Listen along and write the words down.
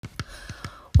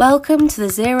Welcome to the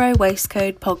Zero Waste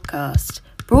Code podcast,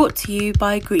 brought to you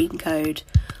by Green Code.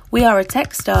 We are a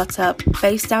tech startup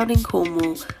based down in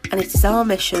Cornwall, and it is our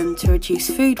mission to reduce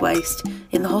food waste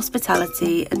in the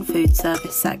hospitality and food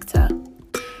service sector.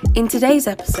 In today's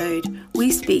episode, we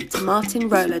speak to Martin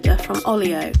Rohleder from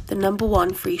Olio, the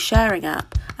 #1 free sharing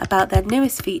app, about their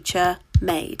newest feature,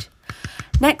 Made.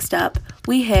 Next up,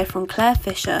 we hear from Claire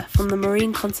Fisher from the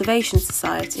Marine Conservation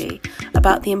Society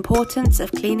about the importance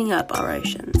of cleaning up our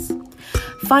oceans.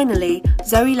 Finally,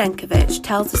 Zoe Lenkovich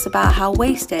tells us about how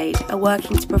WasteAid are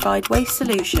working to provide waste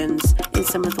solutions in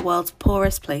some of the world's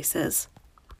poorest places.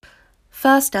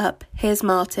 First up, here's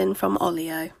Martin from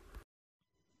Olio.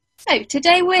 So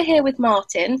today we're here with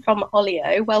Martin from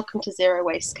Olio. Welcome to Zero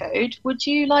Waste Code. Would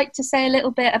you like to say a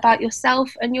little bit about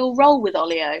yourself and your role with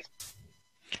Olio?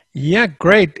 Yeah,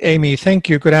 great, Amy. Thank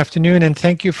you. Good afternoon, and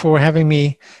thank you for having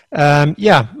me. I'm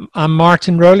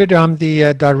Martin Rohleder. I'm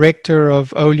the director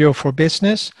of Olio for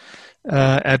Business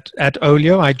at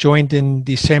Olio. I joined in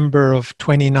December of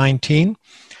 2019.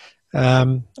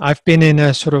 I've been in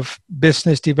a sort of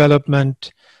business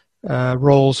development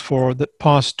roles for the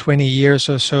past 20 years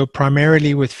or so,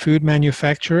 primarily with food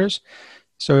manufacturers.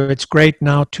 So it's great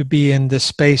now to be in the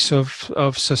space of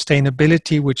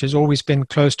sustainability, which has always been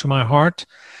close to my heart,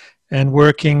 and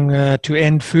working to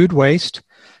end food waste.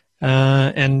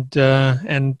 And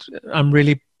I'm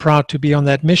really proud to be on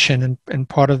that mission and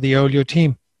part of the Olio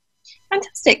team.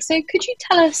 Fantastic. So could you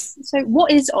tell us,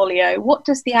 what is Olio? What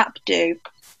does the app do?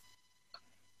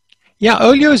 Yeah,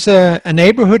 Olio is a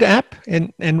neighborhood app,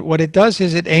 and what it does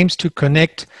is it aims to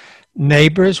connect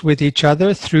neighbors with each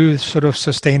other through sort of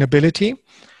sustainability.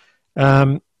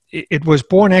 It was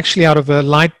born actually out of a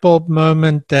light bulb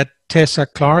moment that Tessa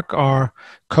Clark, our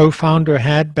co-founder,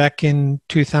 had back in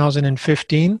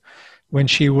 2015 when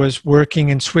she was working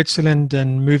in Switzerland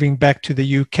and moving back to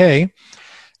the UK.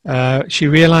 She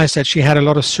realized that she had a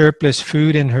lot of surplus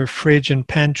food in her fridge and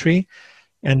pantry,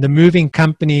 and the moving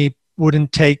company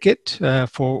wouldn't take it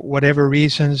for whatever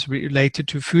reasons related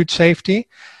to food safety.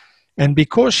 And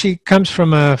because she comes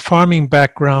from a farming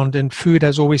background and food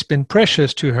has always been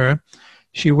precious to her,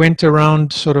 she went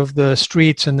around sort of the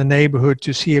streets and the neighborhood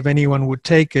to see if anyone would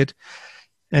take it.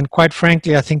 And quite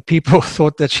frankly, I think people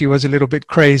thought that she was a little bit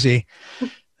crazy.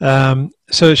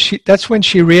 So that's when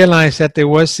she realized that there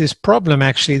was this problem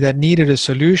actually that needed a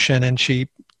solution. And she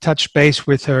touched base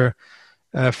with her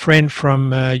friend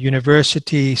from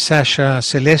university, Sasha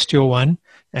Celestial One.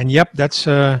 And yep, that's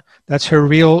her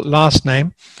real last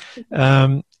name.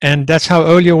 And that's how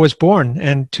Olio was born.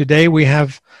 And today we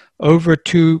have over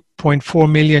 2.4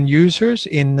 million users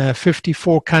in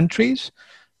 54 countries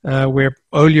where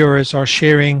Olioers are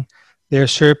sharing their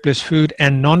surplus food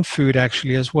and non-food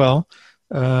actually as well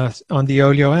on the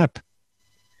Olio app.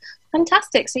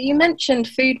 Fantastic. So you mentioned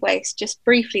food waste just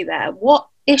briefly there. What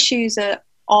issues are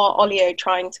Olio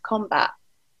trying to combat?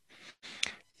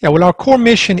 Yeah, well, our core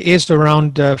mission is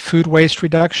around food waste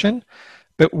reduction,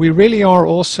 but we really are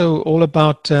also all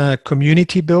about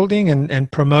community building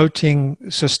and promoting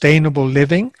sustainable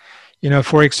living. You know,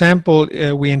 for example,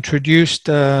 we introduced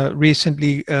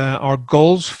recently our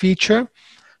goals feature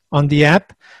on the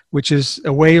app, which is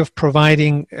a way of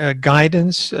providing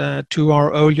guidance to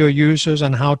our Olio users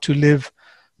on how to live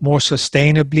more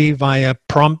sustainably via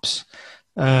prompts,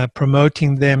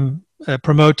 promoting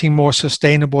more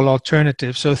sustainable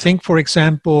alternatives. So think, for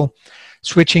example,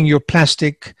 switching your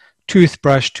plastic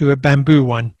toothbrush to a bamboo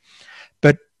one.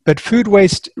 But food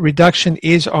waste reduction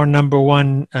is our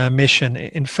 #1 mission.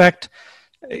 In fact,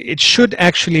 it should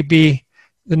actually be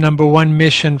the #1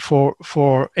 mission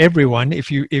for everyone.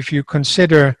 If you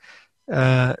consider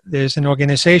there's an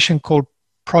organization called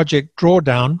Project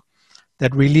Drawdown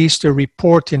that released a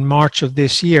report in March of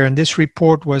this year, and this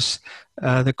report was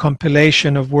the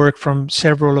compilation of work from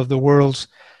several of the world's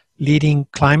leading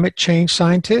climate change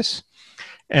scientists.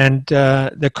 And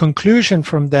the conclusion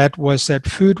from that was that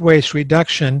food waste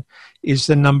reduction is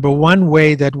the #1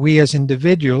 way that we as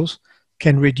individuals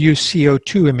can reduce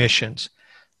CO2 emissions,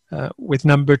 with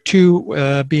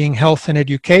 #2 being health and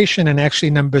education, and actually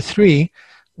 #3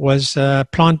 was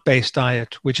plant-based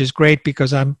diet, which is great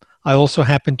because I also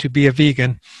happen to be a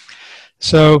vegan.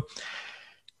 So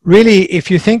really,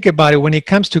 if you think about it, when it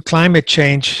comes to climate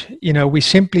change, you know, we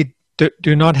simply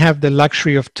do not have the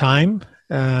luxury of time,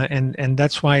 and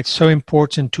that's why it's so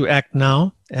important to act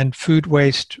now. And food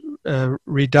waste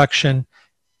reduction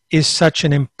is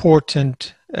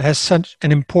has such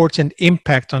an important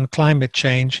impact on climate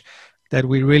change that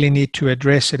we really need to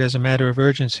address it as a matter of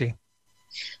urgency.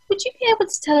 Would you be able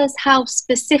to tell us how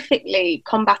specifically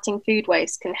combating food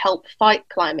waste can help fight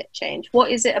climate change?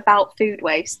 What is it about food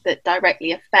waste that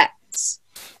directly affects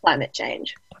climate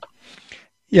change?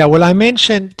 Yeah, well, I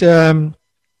mentioned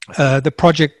the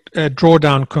project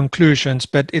drawdown conclusions,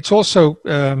 but it's also,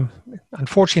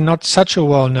 unfortunately, not such a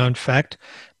well-known fact,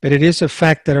 but it is a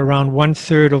fact that around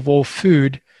 1/3 of all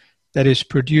food that is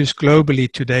produced globally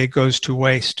today goes to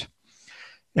waste.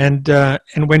 And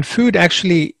when food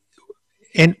actually,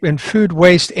 when food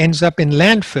waste ends up in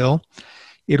landfill,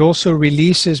 it also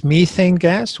releases methane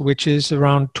gas, which is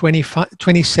around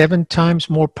 27 times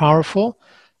more powerful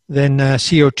than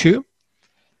CO2.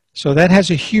 So that has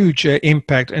a huge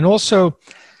impact. And also,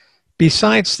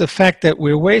 besides the fact that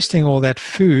we're wasting all that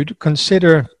food,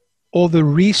 consider all the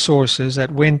resources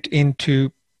that went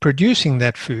into producing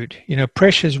that food. You know,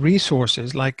 precious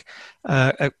resources like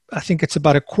I think it's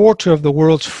about 1/4 of the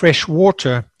world's fresh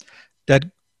water that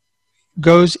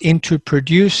goes into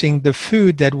producing the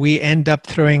food that we end up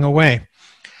throwing away.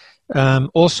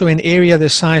 Also, an area the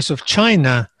size of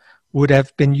China would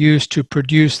have been used to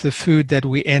produce the food that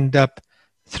we end up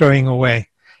throwing away.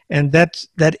 And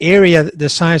that area the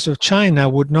size of China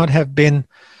would not have been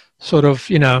sort of,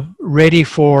 you know, ready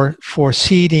for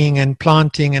seeding and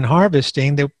planting and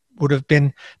harvesting. There would have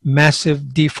been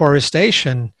massive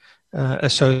deforestation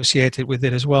associated with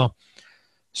it as well.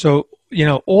 So, you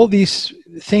know, all these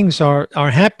things are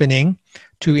happening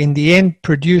to, in the end,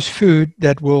 produce food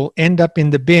that will end up in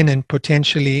the bin and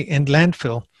potentially in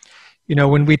landfill. You know,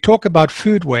 when we talk about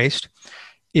food waste,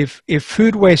 if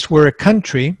food waste were a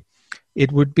country,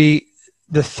 it would be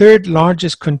the 3rd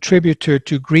largest contributor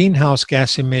to greenhouse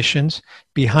gas emissions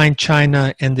behind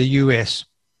China and the US.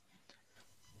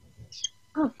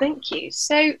 Oh, thank you.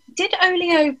 So did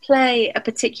Olio play a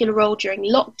particular role during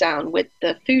lockdown with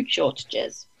the food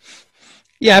shortages?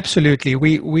 Yeah, absolutely.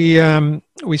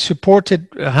 We supported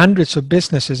hundreds of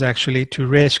businesses actually to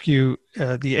rescue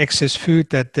the excess food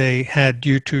that they had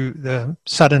due to the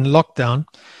sudden lockdown.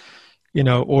 You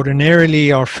know,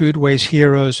 ordinarily our food waste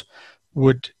heroes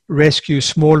would rescue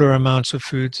smaller amounts of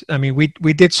foods. I mean,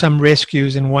 we did some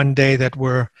rescues in one day that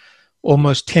were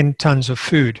almost 10 tons of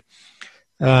food.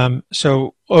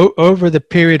 So over the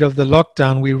period of the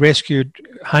lockdown, we rescued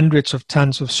hundreds of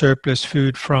tons of surplus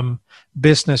food from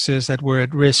businesses that were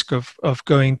at risk of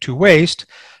going to waste,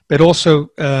 but also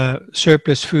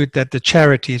surplus food that the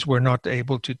charities were not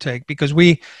able to take, because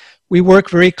we work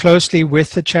very closely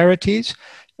with the charities.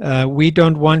 We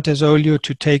don't want as Olio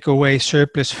to take away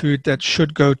surplus food that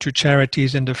should go to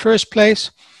charities in the first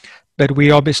place, but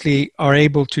we obviously are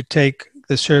able to take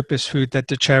the surplus food that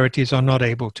the charities are not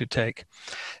able to take.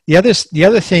 The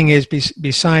other thing is,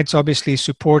 besides obviously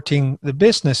supporting the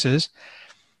businesses,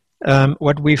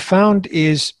 what we found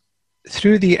is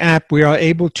through the app we are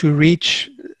able to reach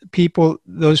people,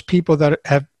 those people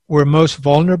that were most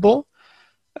vulnerable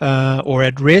or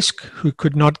at risk, who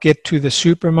could not get to the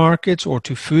supermarkets or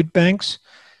to food banks.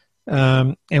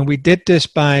 And we did this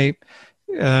by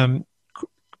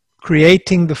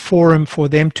creating the forum for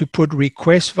them to put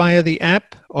requests via the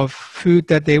app of food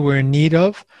that they were in need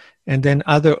of. And then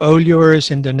other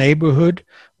Olioers in the neighborhood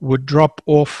would drop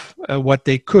off what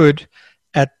they could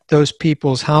at those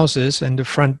people's houses and the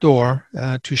front door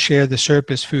to share the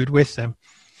surplus food with them.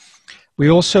 We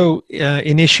also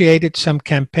initiated some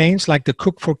campaigns like the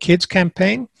Cook for Kids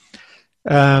campaign,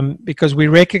 because we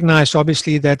recognized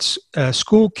obviously that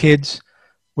school kids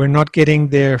were not getting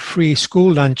their free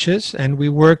school lunches, and we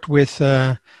worked with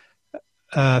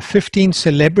 15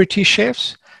 celebrity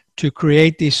chefs to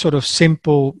create these sort of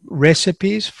simple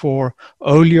recipes for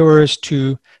Olioers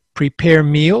to prepare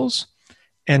meals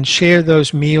and share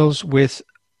those meals with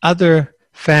other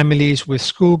families with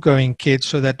school-going kids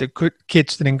so that the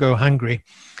kids didn't go hungry.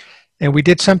 And we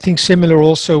did something similar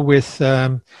also with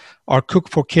our Cook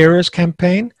for Carers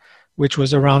campaign, which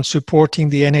was around supporting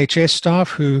the NHS staff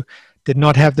who did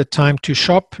not have the time to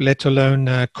shop, let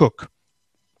alone cook.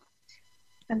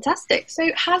 Fantastic. So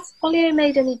has Olio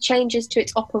made any changes to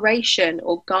its operation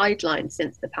or guidelines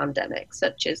since the pandemic,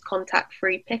 such as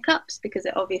contact-free pickups, because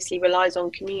it obviously relies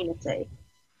on community?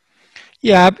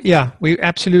 Yeah, we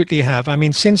absolutely have. I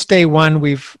mean, since day one,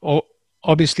 we've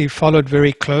obviously followed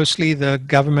very closely the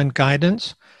government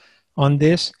guidance on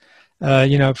this.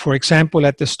 You know, for example,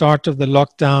 at the start of the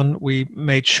lockdown, we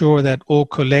made sure that all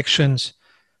collections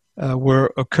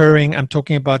were occurring. I'm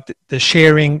talking about the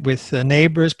sharing with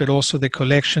neighbors, but also the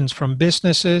collections from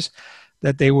businesses,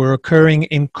 that they were occurring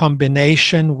in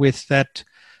combination with that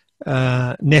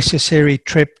necessary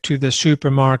trip to the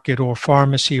supermarket or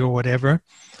pharmacy or whatever,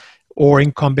 or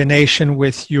in combination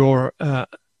with your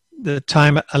the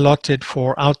time allotted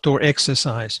for outdoor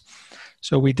exercise.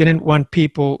 So we didn't want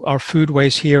people, our food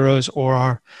waste heroes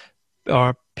or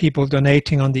our people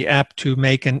donating on the app, to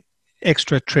make an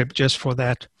extra trip just for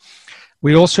that.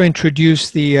 We also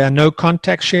introduced the no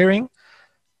contact sharing,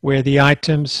 where the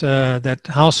items that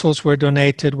households were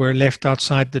donated were left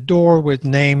outside the door with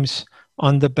names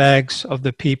on the bags of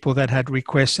the people that had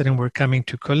requested and were coming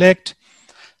to collect.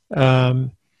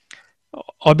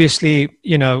 Obviously,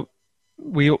 you know,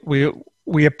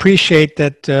 we appreciate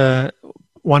that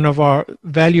one of our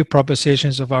value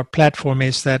propositions of our platform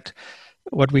is that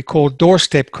what we call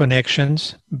doorstep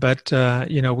connections, but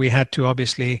you know, we had to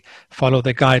obviously follow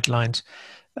the guidelines.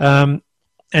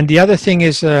 And the other thing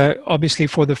is obviously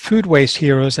for the food waste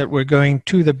heroes that were going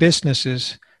to the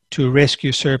businesses to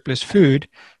rescue surplus food,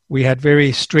 we had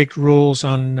very strict rules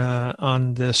on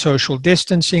the social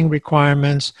distancing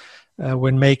requirements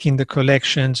when making the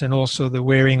collections, and also the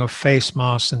wearing of face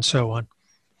masks and so on.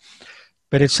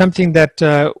 But it's something that,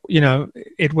 you know,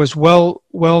 it was well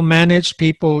managed.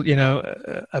 People, you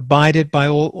know, abided by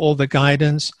all the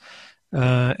guidance.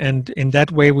 And in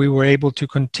that way, we were able to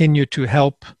continue to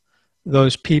help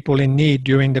those people in need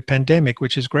during the pandemic,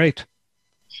 which is great.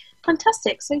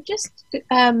 Fantastic. So just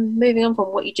moving on from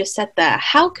what you just said there,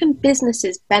 how can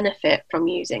businesses benefit from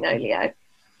using Olio?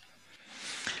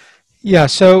 Yeah,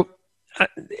 so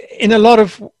in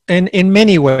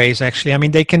many ways, actually. I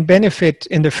mean, they can benefit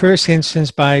in the first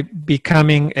instance by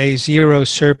becoming a zero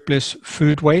surplus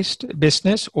food waste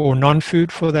business, or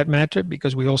non-food for that matter,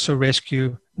 because we also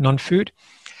rescue non-food.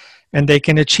 And they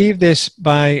can achieve this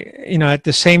by, you know, at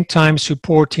the same time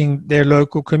supporting their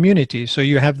local community. So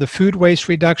you have the food waste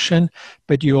reduction,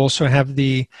 but you also have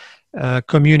the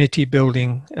community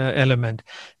building element.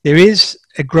 There is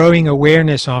a growing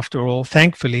awareness, after all,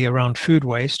 thankfully, around food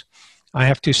waste. I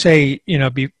have to say, you know,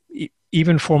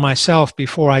 even for myself,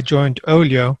 before I joined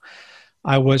Olio,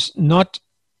 I was not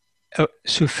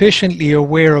sufficiently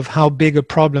aware of how big a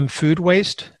problem food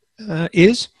waste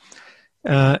is.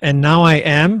 And now I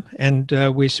am, and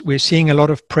we're seeing a lot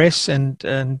of press and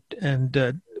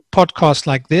podcasts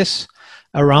like this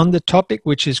around the topic,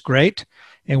 which is great.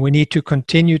 And we need to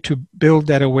continue to build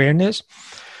that awareness.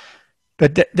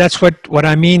 But that's what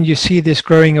I mean. You see this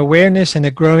growing awareness and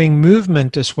a growing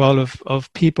movement as well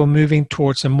of people moving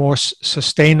towards a more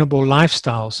sustainable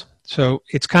lifestyles. So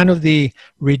it's kind of the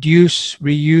reduce,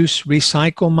 reuse,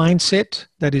 recycle mindset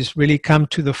that has really come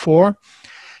to the fore.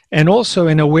 And also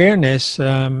an awareness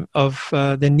of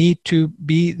the need to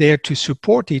be there to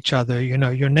support each other, you know,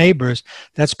 your neighbors.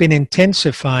 That's been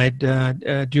intensified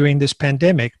during this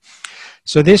pandemic.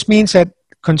 So this means that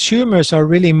consumers are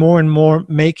really more and more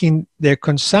making their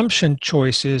consumption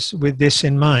choices with this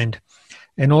in mind,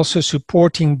 and also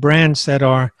supporting brands that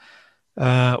are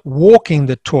walking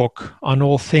the talk on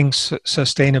all things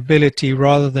sustainability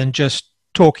rather than just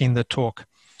talking the talk.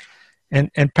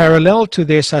 And parallel to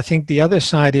this, I think the other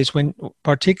side is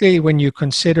particularly when you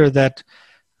consider that,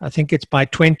 I think it's by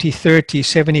 2030,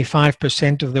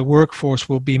 75% of the workforce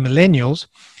will be millennials.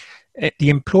 The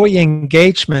employee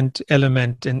engagement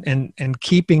element and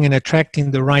keeping and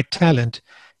attracting the right talent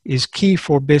is key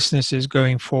for businesses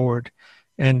going forward.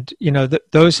 And, you know,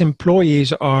 those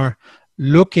employees are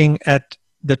looking at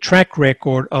the track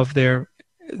record of the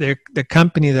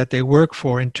company that they work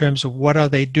for in terms of what are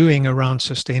they doing around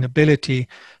sustainability,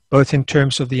 both in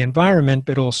terms of the environment,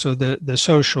 but also the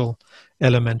social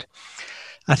element.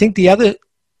 I think the other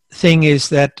thing is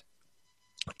that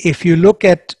if you look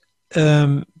at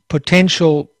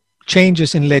potential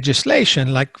changes in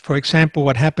legislation, like, for example,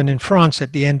 what happened in France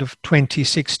at the end of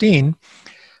 2016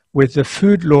 with the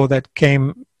food law that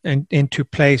came into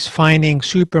place, fining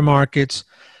supermarkets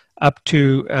up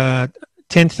to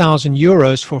 10,000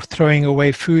 euros for throwing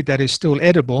away food that is still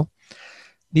edible.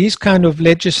 These kind of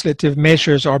legislative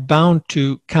measures are bound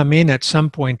to come in at some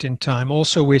point in time.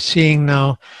 Also, we're seeing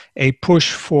now a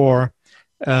push for,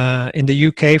 in the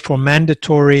UK, for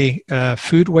mandatory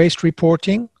food waste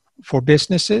reporting for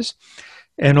businesses.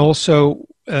 And also,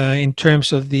 in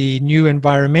terms of the new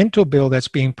environmental bill that's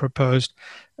being proposed,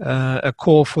 a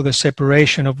call for the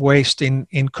separation of waste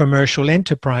in commercial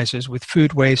enterprises, with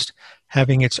food waste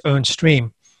having its own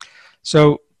stream.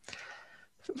 So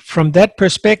from that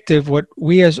perspective, what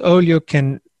we as Olio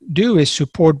can do is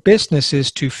support businesses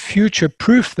to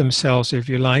future-proof themselves, if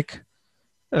you like,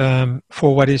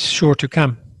 for what is sure to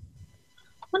come.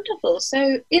 Wonderful.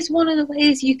 So is one of the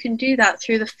ways you can do that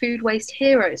through the Food Waste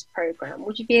Heroes program?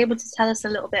 Would you be able to tell us a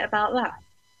little bit about that?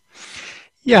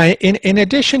 Yeah, in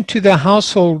addition to the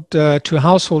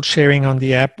household sharing on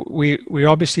the app, we're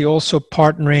obviously also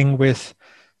partnering with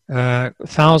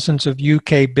thousands of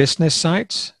UK business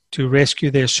sites to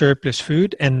rescue their surplus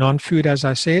food and non-food, as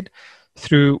I said,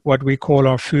 through what we call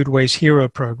our Food Waste Hero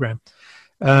program.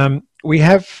 We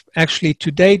have actually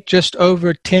to date just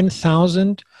over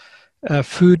 10,000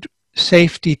 food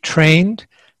safety trained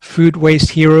Food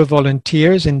Waste Hero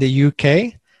volunteers in the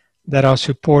UK that are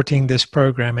supporting this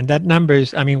program. And that number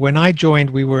is, I mean, when I joined,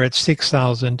 we were at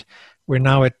 6,000. We're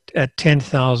now at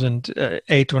 10,000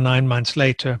 8 or 9 months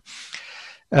later.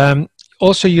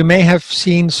 Also, you may have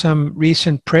seen some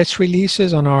recent press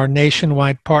releases on our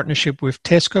nationwide partnership with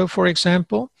Tesco, for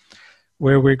example,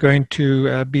 where we're going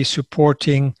to be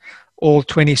supporting all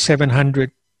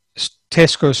 2,700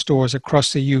 Tesco stores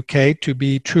across the UK to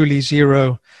be truly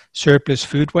zero surplus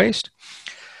food waste.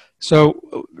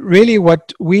 So really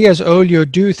what we as Olio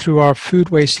do through our Food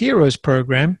Waste Heroes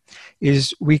program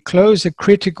is we close a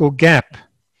critical gap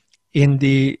in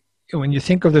when you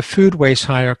think of the food waste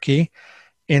hierarchy,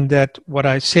 in that what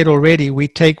I said already, we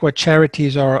take what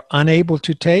charities are unable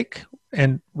to take,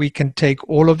 and we can take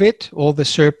all of it, all the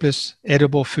surplus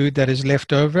edible food that is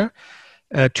left over,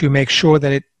 to make sure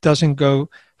that it doesn't go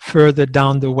further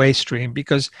down the waste stream.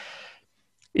 Because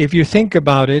if you think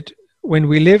about it, when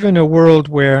we live in a world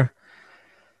where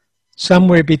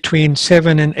somewhere between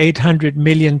 700 and 800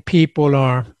 million people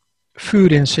are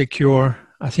food insecure,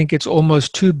 I think it's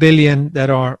almost 2 billion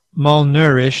that are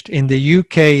malnourished. In the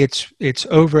UK, it's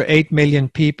over 8 million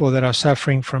people that are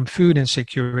suffering from food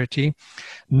insecurity.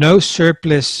 No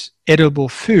surplus edible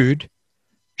food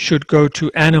should go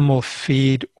to animal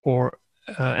feed or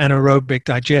anaerobic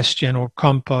digestion or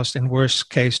compost, in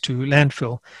worst case to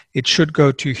landfill. It should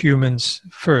go to humans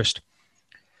first.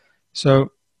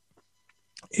 So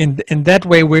in that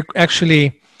way, we're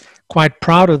actually quite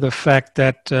proud of the fact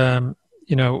that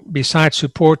besides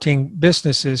supporting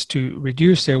businesses to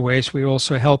reduce their waste, we're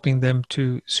also helping them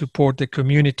to support the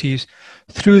communities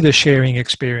through the sharing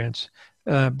experience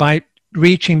by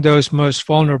reaching those most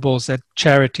vulnerables that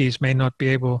charities may not be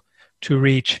able to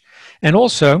reach. And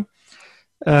also,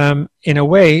 in a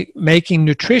way, making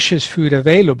nutritious food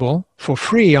available for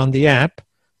free on the app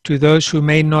to those who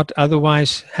may not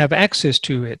otherwise have access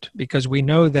to it, because we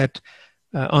know that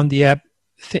on the app,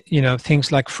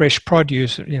 things like fresh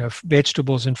produce,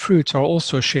 vegetables and fruits are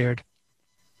also shared.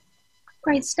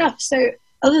 Great stuff. So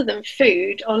other than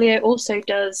food, Olio also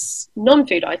does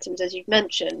non-food items, as you've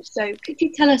mentioned. So could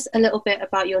you tell us a little bit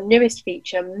about your newest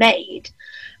feature, Made,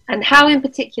 and how in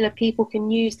particular people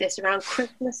can use this around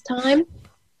Christmas time?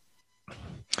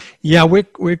 Yeah, we're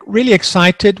really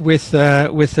excited with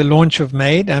the launch of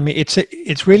Made. I mean,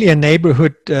 it's really a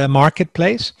neighborhood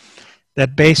marketplace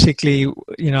that basically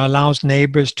allows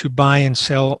neighbors to buy and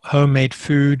sell homemade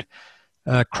food,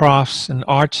 crafts and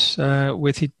arts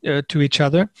to each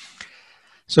other.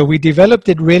 So we developed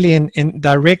it really in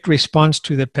direct response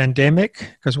to the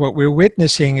pandemic, because what we're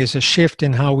witnessing is a shift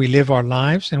in how we live our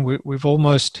lives, and we've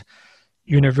almost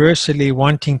universally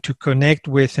wanting to connect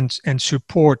with and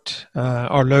support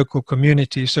our local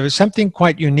community. So it's something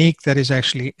quite unique that is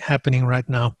actually happening right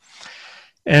now.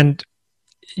 And,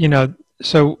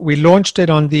 so we launched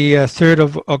it on the 3rd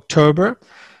of October.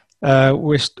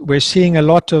 We're seeing a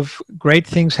lot of great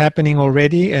things happening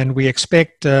already, and we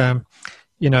expect, when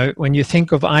you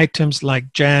think of items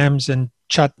like jams and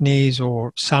chutneys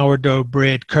or sourdough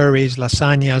bread, curries,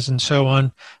 lasagnas, and so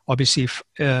on, obviously,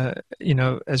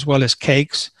 as well as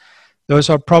cakes, those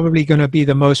are probably going to be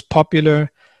the most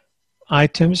popular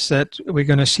items that we're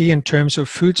going to see in terms of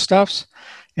foodstuffs.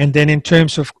 And then in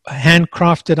terms of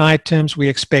handcrafted items, we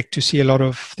expect to see a lot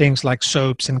of things like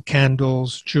soaps and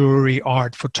candles, jewelry,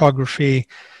 art, photography,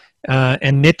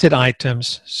 and knitted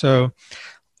items. So,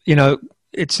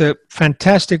 it's a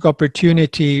fantastic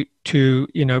opportunity to,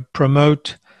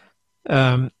 promote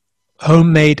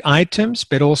homemade items,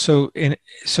 but also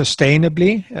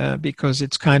sustainably, because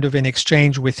it's kind of an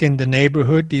exchange within the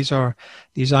neighborhood. These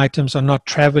items are not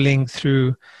traveling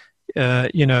through,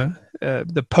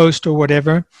 the post or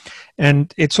whatever.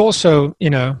 And it's also,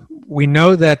 we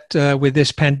know that with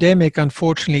this pandemic,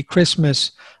 unfortunately,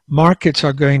 Christmas markets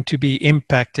are going to be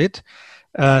impacted.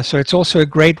 So it's also a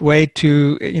great way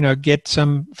to, get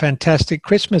some fantastic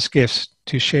Christmas gifts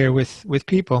to share with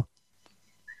people.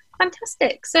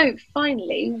 Fantastic. So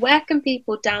finally, where can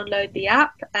people download the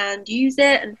app and use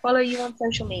it and follow you on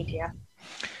social media?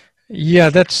 Yeah,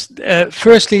 that's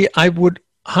firstly, I would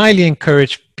highly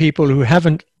encourage people who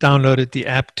haven't downloaded the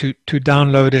app to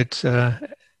download it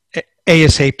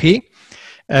ASAP.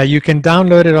 You can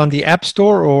download it on the App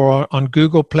Store or on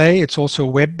Google Play. It's also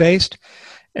web-based.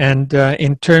 And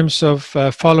in terms of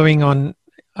following on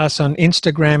us on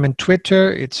Instagram and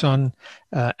Twitter, it's on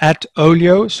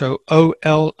 @Olio, so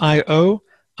OLIO_EX.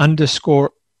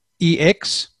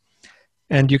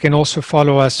 And you can also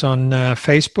follow us on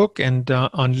Facebook and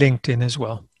on LinkedIn as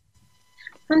well.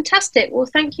 Fantastic. Well,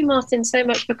 thank you, Martin, so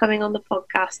much for coming on the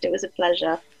podcast. It was a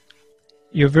pleasure.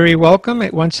 You're very welcome.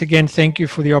 Once again, thank you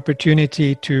for the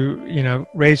opportunity to,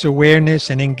 raise awareness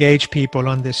and engage people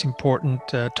on this important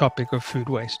topic of food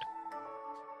waste.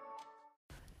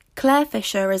 Claire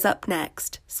Fisher is up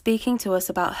next, speaking to us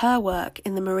about her work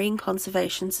in the Marine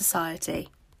Conservation Society.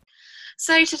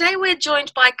 So today we're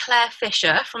joined by Claire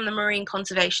Fisher from the Marine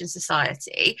Conservation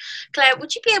Society. Claire,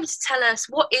 would you be able to tell us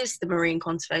what is the Marine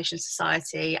Conservation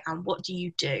Society and what do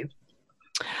you do?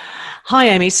 Hi,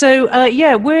 Amy. So,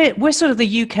 we're sort of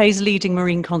the UK's leading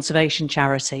marine conservation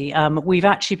charity. We've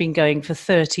actually been going for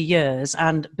 30 years,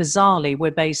 and bizarrely,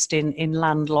 we're based in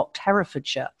landlocked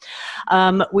Herefordshire.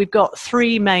 We've got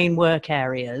three main work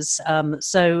areas.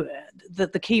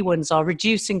 The key ones are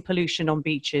reducing pollution on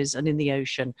beaches and in the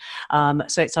ocean.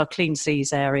 So it's our Clean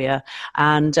Seas area.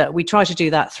 And we try to do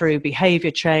that through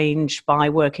behaviour change by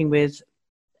working with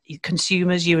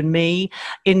consumers, you and me,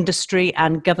 industry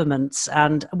and governments.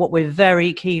 And what we're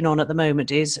very keen on at the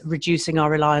moment is reducing our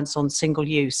reliance on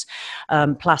single-use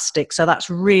plastic. So that's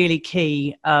really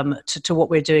key to what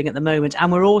we're doing at the moment.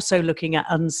 And we're also looking at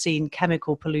unseen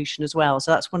chemical pollution as well.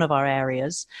 So that's one of our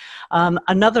areas.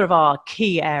 Another of our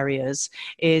key areas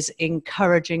is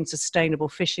encouraging sustainable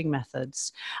fishing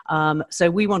methods. So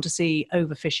we want to see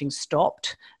overfishing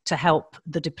stopped to help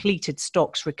the depleted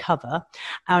stocks recover.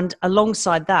 And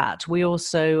alongside that, we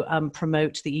also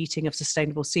promote the eating of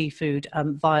sustainable seafood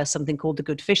via something called the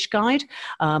Good Fish Guide,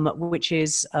 which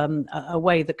is a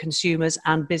way that consumers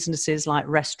and businesses like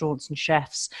restaurants and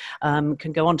chefs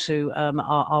can go onto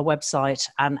our website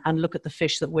and look at the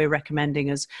fish that we're recommending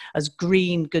as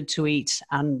green, good to eat,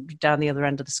 and down the other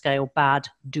end of the scale, bad,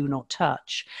 do not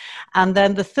touch. And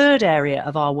then the third area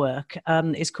of our work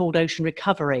is called ocean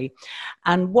recovery.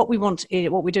 And what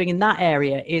we're doing in that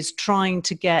area is trying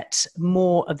to get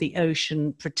more of the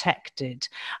ocean protected.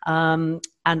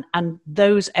 And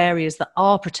those areas that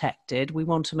are protected, we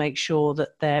want to make sure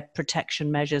that their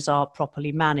protection measures are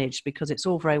properly managed, because it's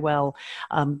all very well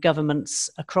governments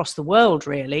across the world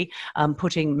really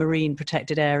putting marine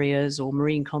protected areas or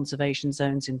marine conservation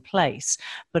zones in place.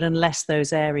 But unless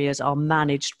those areas are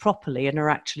managed properly and are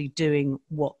actually doing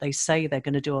what they say they're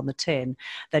going to do on the tin,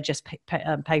 they're just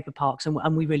paper parks,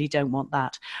 and we really don't want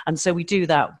that. And so we do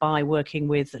that by working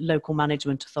with local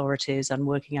management authorities and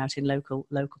working out in local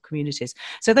communities.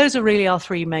 So those are really our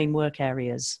three main work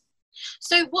areas.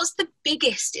 So what's the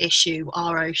biggest issue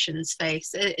our oceans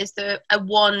face? Is there a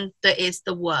one that is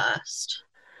the worst?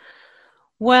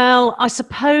 Well, I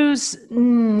suppose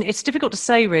it's difficult to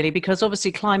say really, because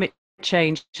obviously climate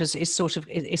change is sort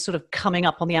of coming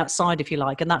up on the outside, if you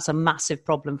like, and that's a massive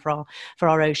problem for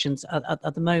our oceans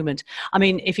at the moment. I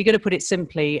mean, if you're going to put it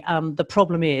simply, the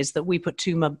problem is that we put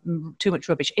too much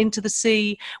rubbish into the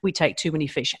sea, we take too many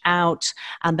fish out,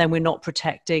 and then we're not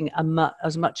protecting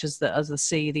as much as the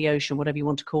sea, the ocean, whatever you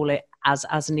want to call it,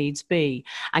 as needs be.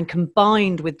 And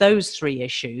combined with those three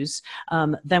issues,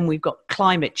 then we've got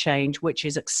climate change, which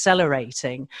is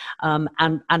accelerating,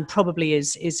 and probably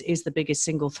is the biggest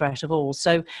single threat of all.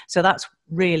 So that's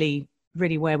really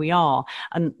where we are.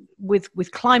 And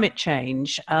with climate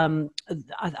change,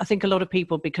 I think a lot of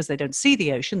people, because they don't see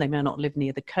the ocean, they may not live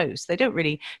near the coast, they don't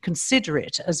really consider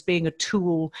it as being a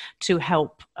tool to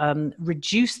help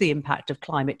reduce the impact of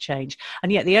climate change.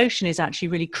 And yet the ocean is actually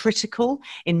really critical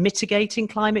in mitigating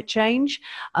climate change.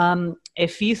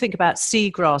 If you think about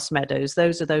seagrass meadows,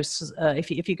 those are those,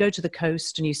 if you go to the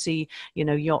coast and you see,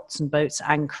 yachts and boats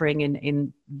anchoring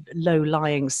in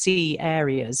low-lying sea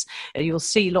areas, you'll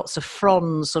see lots of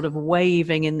fronds sort of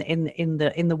waving in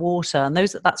the water, and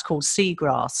that's called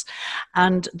seagrass.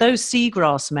 And those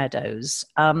seagrass meadows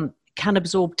can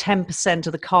absorb 10%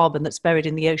 of the carbon that's buried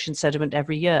in the ocean sediment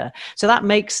every year. So that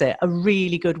makes it a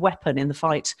really good weapon in the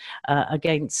fight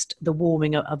against the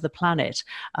warming of the planet.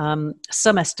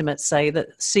 Some estimates say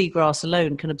that seagrass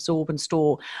alone can absorb and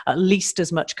store at least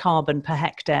as much carbon per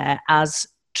hectare as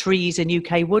trees in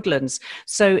UK woodlands.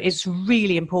 So it's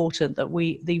really important that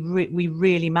we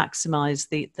really maximise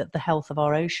the health of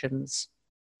our oceans.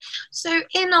 So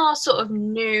in our sort of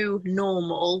new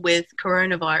normal with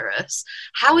coronavirus,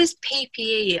 how is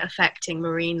PPE affecting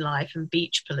marine life and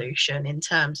beach pollution in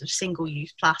terms of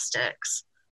single-use plastics?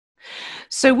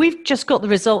 So we've just got the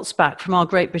results back from our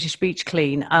Great British Beach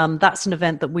Clean. That's an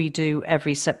event that we do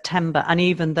every September. And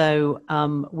even though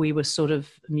we were sort of,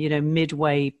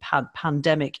 midway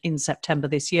pandemic in September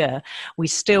this year, we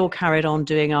still carried on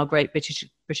doing our Great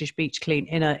British Beach Clean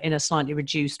in a slightly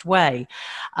reduced way.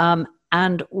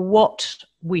 And what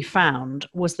we found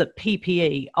was that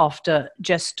PPE, after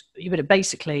just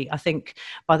basically, I think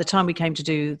by the time we came to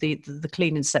do the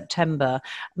clean in September,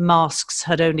 masks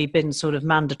had only been sort of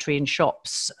mandatory in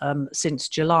shops since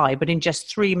July. But in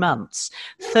just 3 months,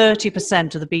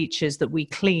 30% of the beaches that we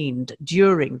cleaned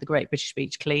during the Great British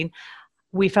Beach Clean,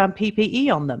 we found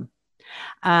PPE on them.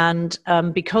 And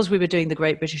because we were doing the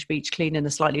Great British Beach Clean in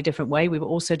a slightly different way, we were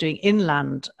also doing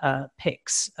inland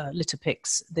picks, litter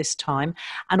picks this time.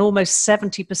 And almost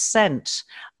 70%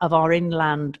 of our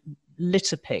inland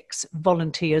litter picks,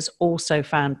 volunteers also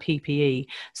found PPE.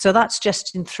 So that's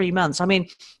just in 3 months. I mean,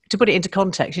 to put it into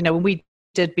context, you know, when we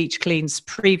did beach cleans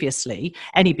previously,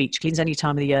 any beach cleans, any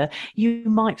time of the year, you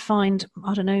might find,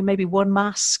 I don't know, maybe one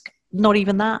mask, not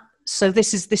even that. So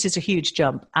this is a huge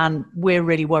jump, and we're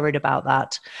really worried about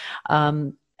that,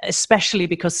 especially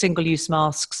because single-use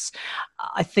masks,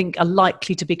 I think, are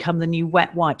likely to become the new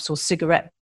wet wipes or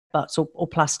cigarette butts or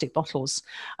plastic bottles.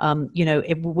 You know,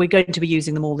 we're going to be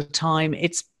using them all the time.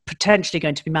 It's potentially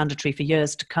going to be mandatory for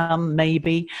years to come,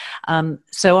 maybe.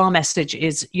 So our message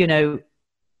is, you know,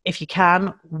 if you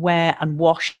can, wear and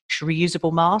wash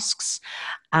reusable masks.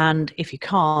 And if you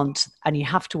can't, and you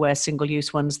have to wear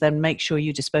single-use ones, then make sure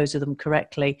you dispose of them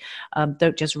correctly.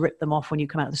 Don't just rip them off when you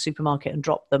come out of the supermarket and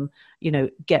drop them. You know,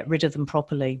 get rid of them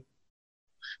properly.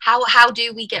 How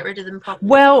do we get rid of them properly?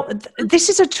 Well, this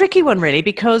is a tricky one, really,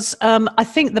 because I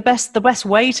think the best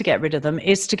way to get rid of them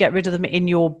is to get rid of them in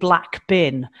your black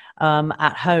bin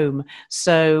at home.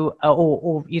 So,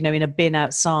 or you know, in a bin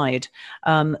outside.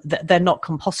 They're not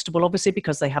compostable, obviously,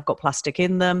 because they have got plastic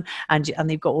in them, and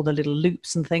they've got all the little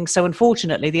loops and things. So,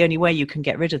 unfortunately, the only way you can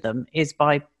get rid of them is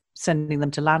by sending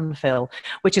them to landfill,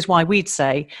 which is why we'd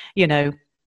say, you know,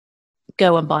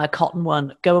 go and buy a cotton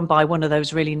one, go and buy one of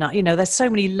those really nice, you know, there's so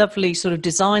many lovely sort of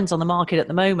designs on the market at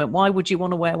the moment. Why would you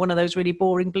want to wear one of those really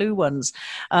boring blue ones?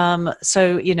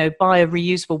 So, you know, buy a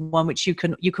reusable one, which you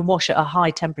can wash at a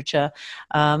high temperature,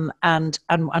 and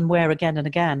wear again and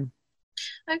again.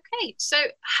 Okay, so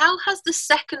how has the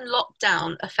second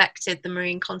lockdown affected the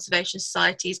Marine Conservation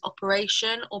Society's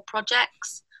operation or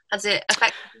projects? Has it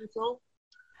affected you at all?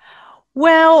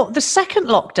 Well, the second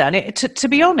lockdown, to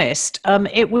be honest,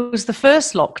 it was the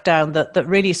first lockdown that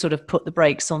really sort of put the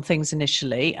brakes on things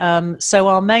initially. So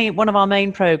one of our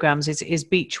main programs is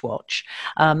Beach Watch.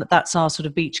 That's our sort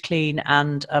of beach clean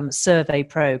and survey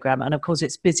program. And of course,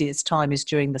 its busiest time is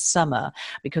during the summer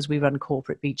because we run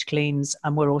corporate beach cleans,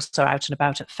 and we're also out and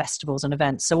about at festivals and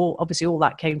events. So obviously all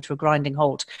that came to a grinding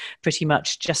halt pretty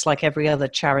much just like every other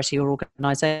charity or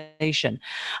organisation.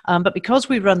 But because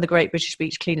we run the Great British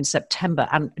Beach Clean in September,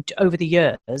 and over the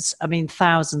years, I mean,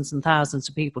 thousands and thousands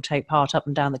of people take part up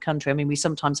and down the country. I mean, we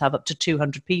sometimes have up to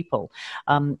 200 people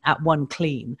at one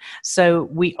clean. So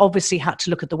we obviously had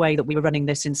to look at the way that we were running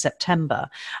this in September.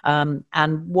 And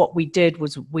what we did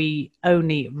was we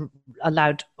only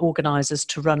allowed organisers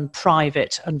to run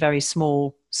private and very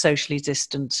small socially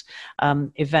distant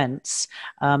events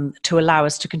to allow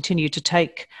us to continue to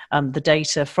take the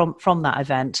data from that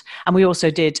event. And we also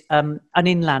did an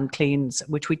inland cleans,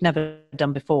 which we'd never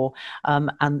done before,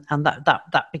 and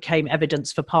that became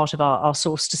evidence for part of our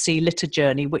source to sea litter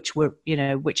journey, which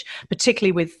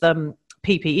particularly with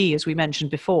PPE, as we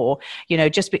mentioned before, you know,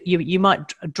 you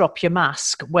might drop your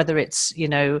mask, whether it's, you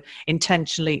know,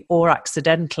 intentionally or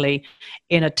accidentally,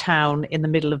 in a town in the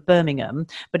middle of Birmingham.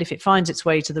 But if it finds its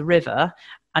way to the river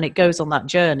and it goes on that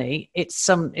journey, it's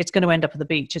going to end up at the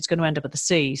beach. It's going to end up at the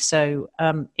sea. So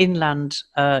inland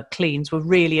cleans were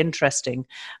really interesting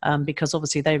because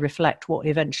obviously they reflect what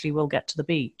eventually will get to the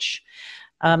beach.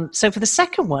 So for the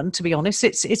second one, to be honest,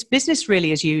 it's business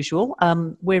really as usual.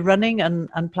 We're running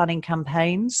and planning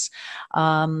campaigns.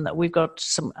 We've got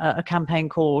a campaign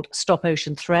called Stop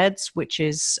Ocean Threads, which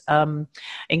is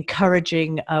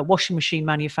encouraging washing machine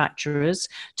manufacturers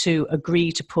to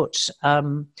agree to put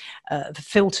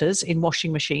filters in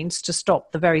washing machines to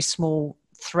stop the very small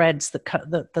threads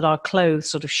that our clothes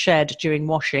sort of shed during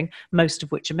washing,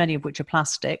 many of which are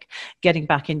plastic, getting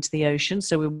back into the ocean.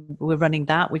 So we're running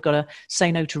that. We've got a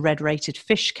Say No to Red Rated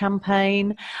Fish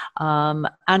campaign, and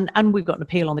we've got an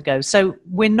appeal on the go. So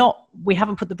we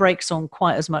haven't put the brakes on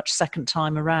quite as much second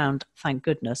time around, thank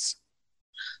goodness.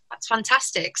 That's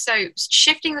fantastic. So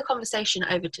shifting the conversation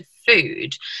over to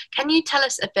food, can you tell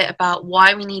us a bit about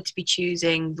why we need to be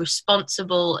choosing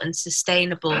responsible and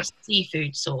sustainable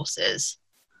seafood sources?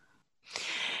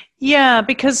 Yeah,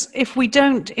 because if we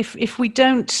don't,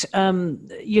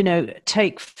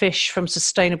 take fish from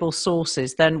sustainable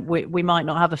sources, then we might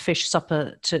not have a fish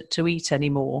supper to eat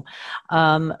anymore,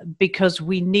 because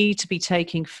we need to be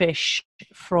taking fish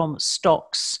from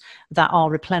stocks that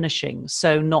are replenishing,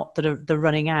 so not that are they're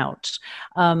running out.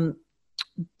 Um,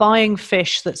 Buying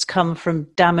fish that's come from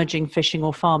damaging fishing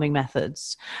or farming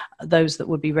methods, those that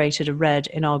would be rated a red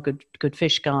in our good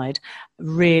fish guide,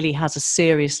 really has a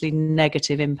seriously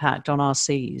negative impact on our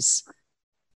seas.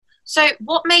 So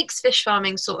what makes fish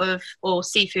farming or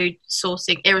seafood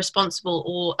sourcing irresponsible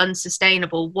or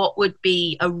unsustainable? What would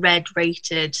be a red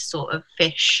rated sort of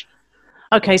fish?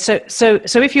 Okay, so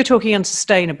if you're talking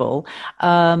unsustainable,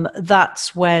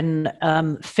 that's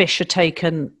when fish are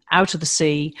taken out of the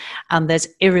sea and there's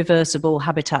irreversible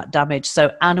habitat damage.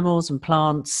 So animals and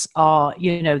plants are,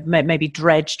 maybe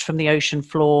dredged from the ocean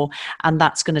floor, and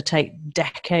that's going to take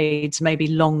decades, maybe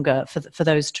longer, for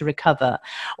those to recover.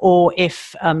 Or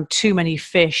if too many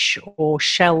fish or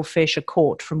shellfish are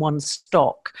caught from one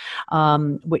stock,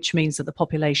 which means that the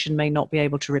population may not be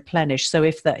able to replenish. So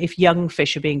if young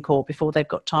fish are being caught before they've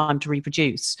got time to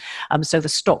reproduce, so the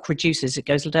stock reduces, it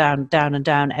goes down and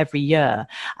down every year,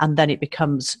 and then it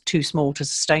becomes too small to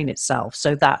sustain itself.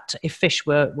 So that if fish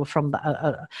were from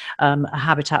a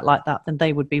habitat like that, then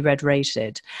they would be red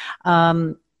rated.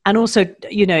 And also,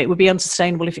 it would be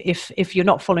unsustainable if you're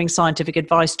not following scientific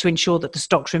advice to ensure that the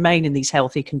stocks remain in these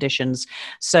healthy conditions.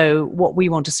 So what we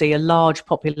want to see are large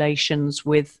populations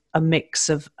with a mix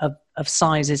of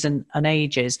sizes and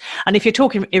ages. And if you're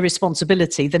talking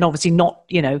irresponsibility, then obviously not,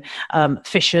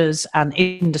 fishers and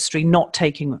industry not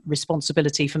taking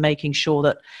responsibility for making sure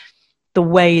that the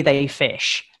way they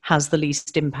fish has the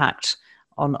least impact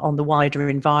on the wider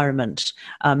environment.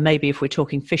 Maybe if we're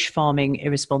talking fish farming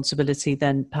irresponsibility,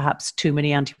 then perhaps too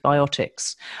many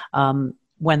antibiotics,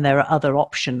 when there are other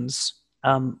options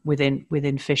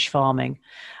within fish farming.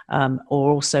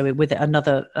 Or also with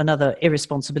another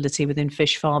irresponsibility within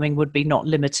fish farming would be not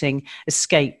limiting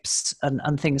escapes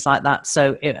and things like that.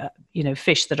 So,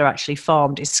 fish that are actually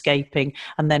farmed escaping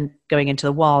and then going into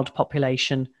the wild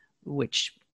population,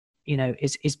 which,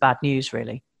 is bad news,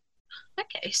 really.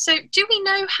 Okay, so do we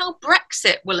know how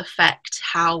Brexit will affect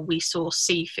how we source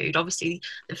seafood? Obviously,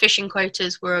 the fishing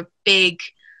quotas were a big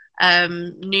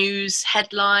news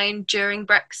headline during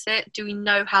Brexit. Do we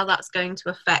know how that's going to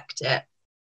affect it?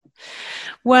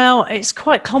 Well, it's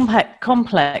quite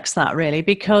complex that, really,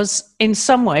 because in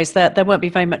some ways there won't be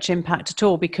very much impact at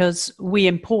all, because we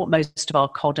import most of our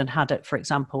cod and haddock, for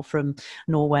example, from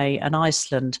Norway and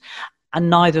Iceland, and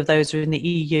neither of those are in the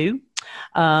EU.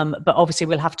 But obviously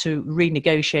we'll have to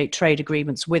renegotiate trade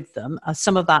agreements with them.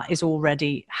 Some of that is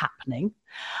already happening.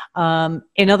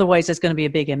 In other ways, there's going to be a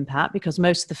big impact, because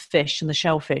most of the fish and the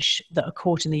shellfish that are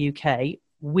caught in the UK,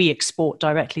 we export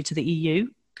directly to the EU.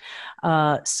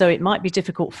 So it might be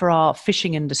difficult for our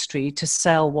fishing industry to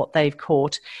sell what they've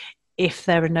caught if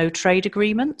there are no trade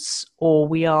agreements, or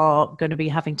we are going to be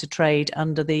having to trade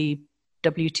under the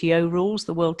WTO rules,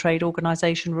 the World Trade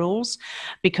Organization rules,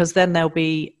 because then there'll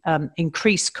be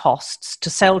increased costs to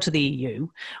sell to the EU,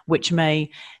 which may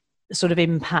sort of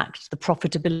impact the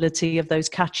profitability of those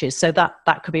catches. So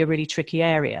that could be a really tricky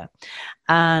area.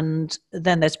 And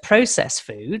then there's processed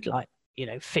food, like,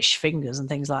 fish fingers and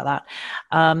things like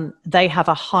that. They have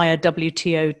a higher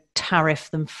WTO tariff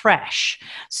than fresh.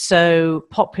 So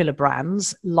popular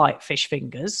brands like fish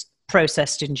fingers,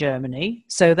 processed in Germany,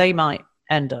 so they might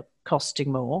end up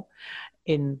costing more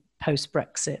in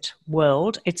post-Brexit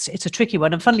world. It's a tricky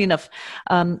one. And funnily enough,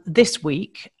 this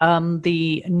week,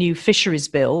 the new fisheries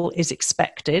bill is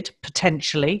expected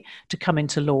potentially to come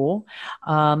into law.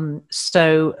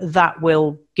 So that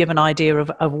will give an idea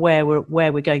of where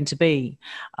we're going to be.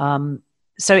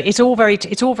 So it's all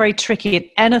very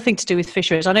tricky. Anything to do with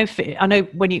fisheries, I know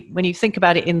when you think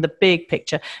about it in the big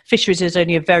picture, fisheries is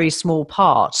only a very small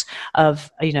part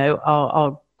of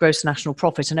our gross national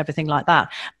profit and everything like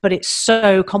that. But it's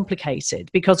so complicated,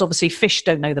 because obviously fish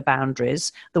don't know the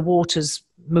boundaries. The waters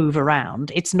move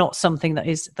around. It's not something that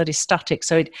is static.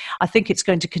 So I think it's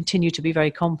going to continue to be very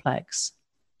complex.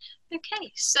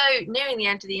 Okay, so nearing the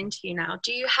end of the interview now,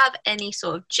 do you have any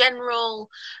sort of general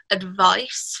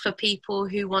advice for people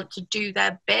who want to do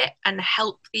their bit and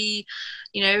help the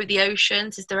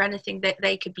oceans? Is there anything that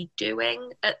they could be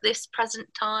doing at this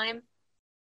present time?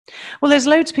 Well, there's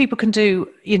loads people can do,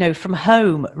 from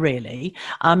home, really.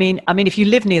 I mean, if you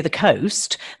live near the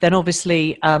coast, then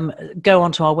obviously go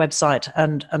onto our website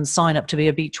and sign up to be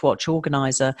a Beach Watch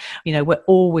organizer. We're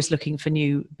always looking for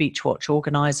new Beach Watch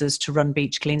organizers to run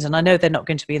beach cleans. And I know they're not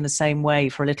going to be in the same way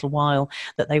for a little while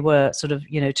that they were sort of,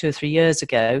 2 or 3 years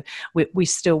ago. We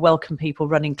still welcome people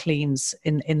running cleans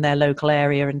in their local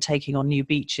area and taking on new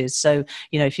beaches. So,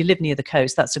 if you live near the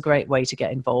coast, that's a great way to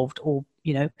get involved, or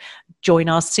join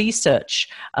our Sea Search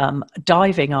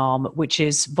diving arm, which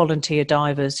is volunteer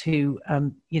divers who,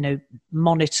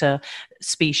 monitor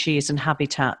species and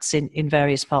habitats in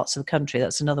various parts of the country.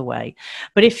 That's another way.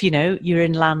 But if, you're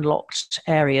in landlocked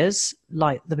areas,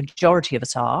 like the majority of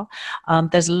us are,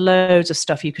 there's loads of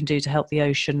stuff you can do to help the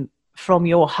ocean from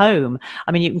your home.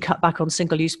 I mean, you can cut back on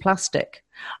single-use plastic.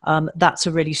 That's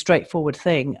a really straightforward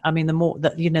thing. I mean, the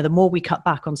more we cut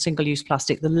back on single-use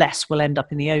plastic, the less will end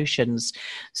up in the oceans.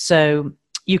 So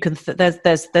you can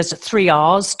there's 3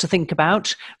 R's to think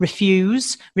about: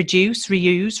 refuse, reduce,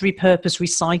 reuse, repurpose,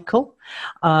 recycle.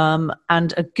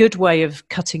 And a good way of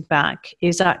cutting back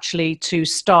is actually to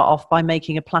start off by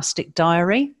making a plastic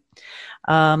diary.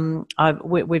 We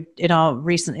in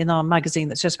our magazine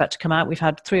that's just about to come out, we've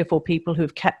had 3 or 4 people who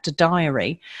have kept a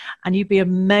diary, and you'd be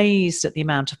amazed at the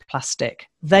amount of plastic.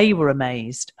 They were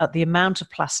amazed at the amount of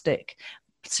plastic,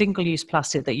 single-use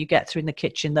plastic, that you get through in the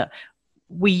kitchen, that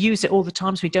we use it all the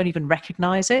time, so we don't even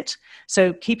recognize it.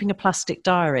 So keeping a plastic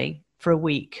diary for a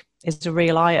week is a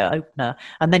real eye opener,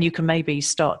 and then you can maybe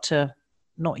start to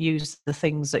not use the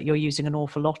things that you're using an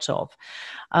awful lot of.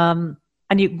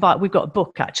 But we've got a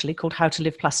book actually called How to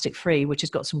Live Plastic Free, which has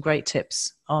got some great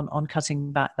tips on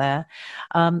cutting back there.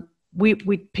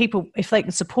 People, if they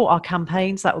can support our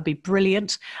campaigns, that would be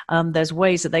brilliant. There's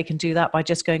ways that they can do that by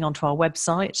just going onto our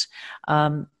website.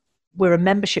 We're a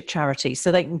membership charity,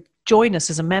 so they can join us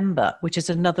as a member, which is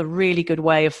another really good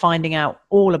way of finding out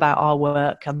all about our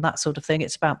work and that sort of thing.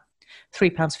 It's about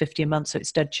 £3.50 a month, so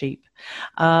it's dead cheap.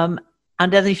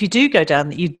 And then if you do go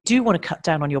down, you do want to cut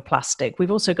down on your plastic,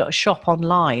 we've also got a shop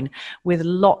online with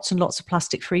lots and lots of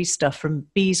plastic-free stuff, from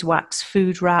beeswax,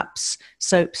 food wraps,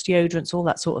 soaps, deodorants, all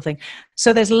that sort of thing.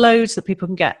 So there's loads that people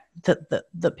can get,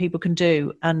 that people can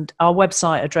do. And our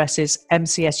website address is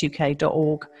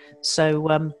mcsuk.org.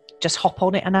 So just hop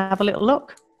on it and have a little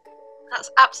look.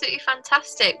 That's absolutely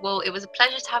fantastic. Well, it was a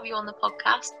pleasure to have you on the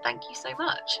podcast. Thank you so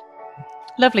much.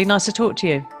 Lovely. Nice to talk to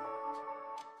you.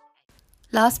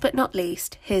 Last but not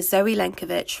least, here's Zoe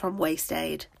Lenkovich from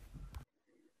WasteAid.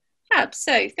 Fab.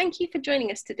 So thank you for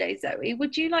joining us today, Zoe.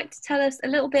 Would you like to tell us a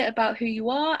little bit about who you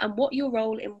are and what your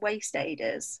role in WasteAid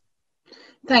is?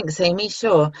 Thanks, Amy.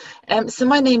 Sure. So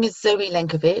my name is Zoe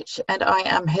Lenkovich, and I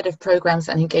am Head of Programmes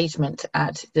and Engagement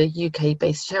at the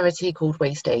UK-based charity called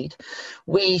WasteAid.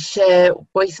 We share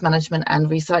waste management and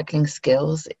recycling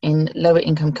skills in lower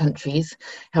income countries,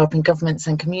 helping governments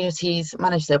and communities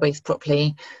manage their waste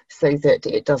properly so that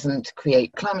it doesn't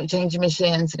create climate change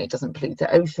emissions and it doesn't pollute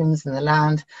the oceans and the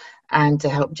land, and to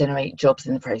help generate jobs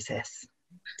in the process.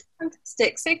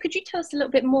 Fantastic. So could you tell us a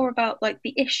little bit more about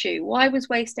the issue? Why was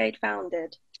WasteAid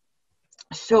founded?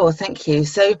 Sure, thank you.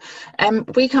 So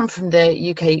we come from the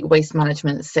UK waste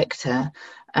management sector,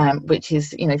 which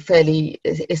is,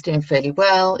 is doing fairly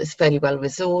well, is fairly well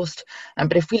resourced.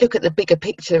 But if we look at the bigger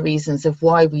picture reasons of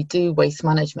why we do waste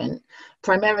management,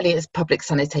 primarily it's public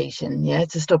sanitation,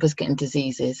 to stop us getting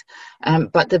diseases.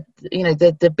 But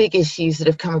the big issues that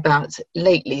have come about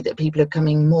lately that people are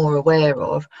becoming more aware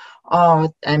of are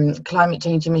climate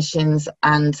change emissions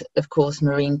and, of course,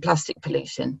 marine plastic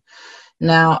pollution.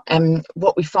 Now,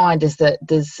 what we find is that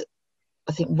there's,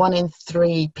 I think, 1 in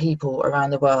 3 people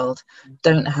around the world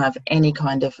don't have any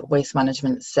kind of waste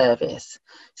management service.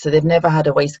 So they've never had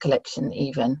a waste collection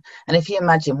even. And if you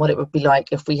imagine what it would be like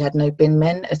if we had no bin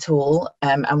men at all,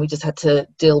 and we just had to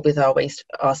deal with our waste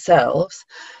ourselves.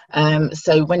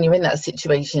 So when you're in that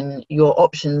situation, your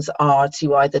options are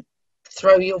to either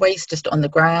throw your waste just on the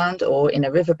ground or in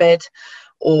a riverbed,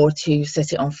 or to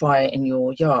set it on fire in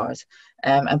your yard.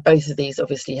 And both of these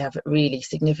obviously have really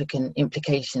significant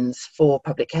implications for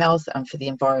public health and for the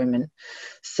environment.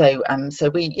 So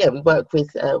we work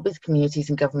with communities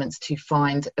and governments to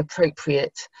find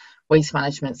appropriate waste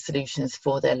management solutions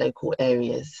for their local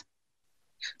areas.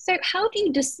 So how do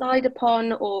you decide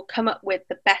upon or come up with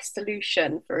the best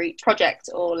solution for each project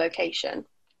or location?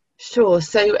 Sure.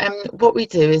 So what we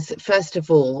do is, first of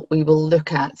all, we will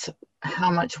look at how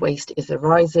much waste is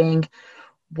arising,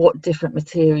 what different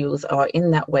materials are in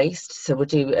that waste. So we'll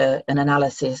do an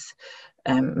analysis,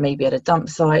 maybe at a dump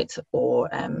site or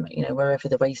wherever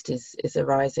the waste is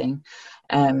arising,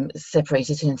 separate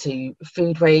it into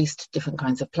food waste, different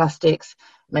kinds of plastics,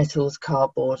 metals,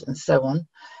 cardboard, and so on.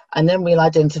 And then we'll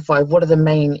identify what are the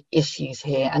main issues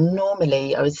here. And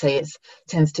normally I would say it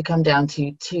tends to come down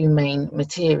to two main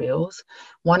materials.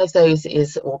 One of those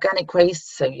is organic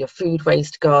waste, so your food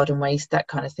waste, garden waste, that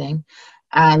kind of thing.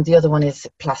 And the other one is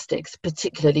plastics,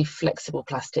 particularly flexible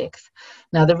plastics.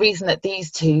 Now, the reason that these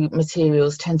two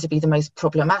materials tend to be the most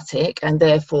problematic, and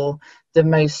therefore the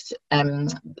most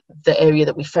the area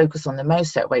that we focus on the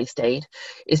most at WasteAid,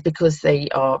 is because they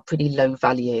are pretty low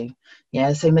value.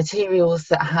 Yeah, so materials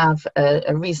that have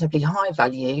a reasonably high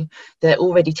value, there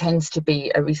already tends to be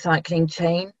a recycling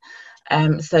chain.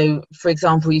 So, for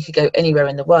example, you could go anywhere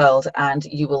in the world and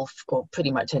you will, or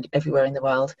pretty much everywhere in the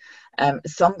world,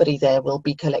 somebody there will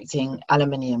be collecting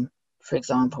aluminium, for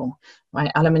example.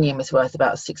 Right? Aluminium is worth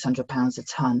about £600 a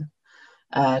tonne.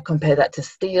 Compare that to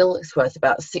steel, it's worth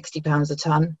about £60 a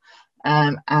tonne.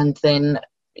 And then,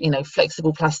 you know,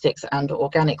 flexible plastics and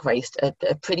organic waste are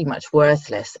pretty much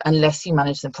worthless unless you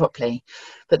manage them properly.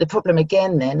 But the problem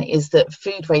again then is that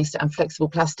food waste and flexible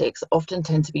plastics often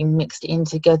tend to be mixed in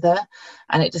together,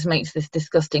 and it just makes this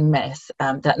disgusting mess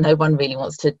that no one really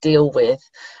wants to deal with.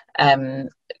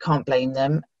 Can't blame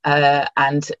them.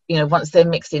 And you know, once they're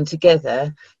mixed in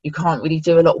together, you can't really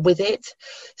do a lot with it.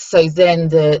 So then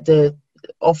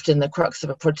often the crux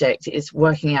of a project is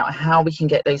working out how we can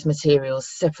get those materials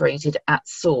separated at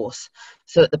source.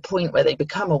 So at the point where they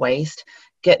become a waste,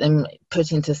 get them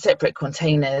put into separate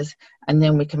containers, and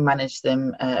then we can manage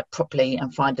them properly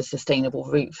and find a sustainable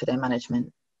route for their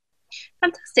management.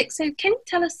 Fantastic. So can you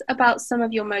tell us about some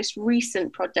of your most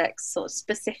recent projects, sort of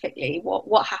specifically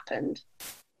what happened?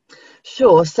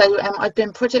 Sure. So I've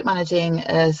been project managing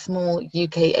a small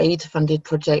UK aid funded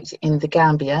project in the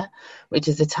Gambia, which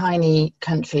is a tiny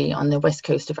country on the west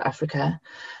coast of Africa.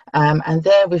 And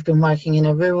there we've been working in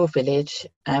a rural village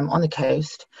on the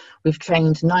coast. We've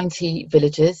trained 90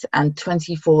 villagers and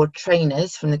 24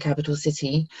 trainers from the capital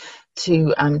city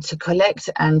to collect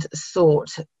and sort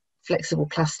flexible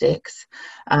plastics,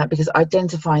 because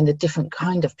identifying the different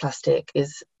kind of plastic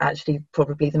is actually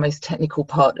probably the most technical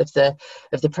part of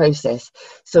the process.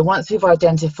 So once we've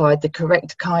identified the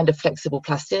correct kind of flexible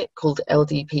plastic called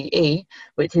LDPE,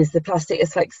 which is the plastic,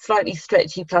 it's like slightly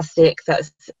stretchy plastic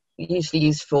that's usually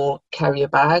used for carrier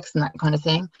bags and that kind of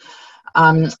thing.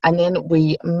 And then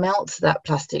we melt that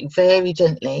plastic very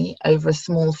gently over a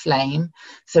small flame,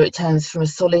 so it turns from a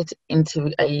solid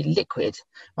into a liquid,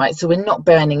 right? So we're not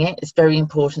burning it. It's very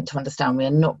important to understand we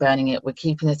are not burning it. We're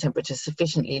keeping the temperature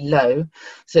sufficiently low.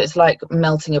 So it's like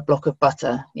melting a block of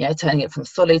butter, yeah, turning it from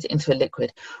solid into a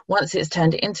liquid. Once it's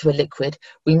turned into a liquid,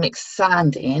 we mix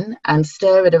sand in and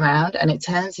stir it around, and it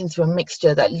turns into a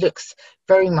mixture that looks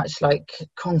very much like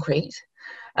concrete.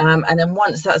 And then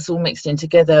once that's all mixed in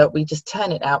together, we just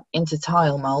turn it out into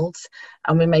tile molds,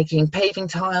 and we're making paving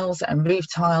tiles and roof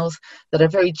tiles that are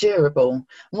very durable. And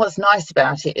what's nice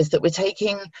about it is that we're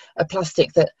taking a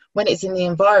plastic that when it's in the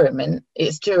environment,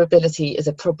 its durability is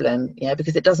a problem, yeah,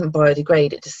 because it doesn't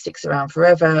biodegrade, it just sticks around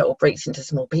forever or breaks into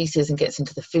small pieces and gets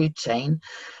into the food chain.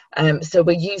 So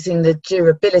we're using the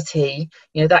durability,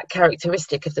 you know, that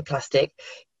characteristic of the plastic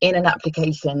in an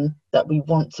application that we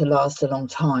want to last a long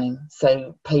time.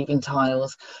 So paving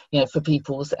tiles, you know, for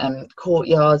people's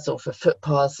courtyards or for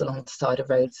footpaths along the side of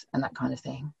roads and that kind of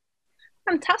thing.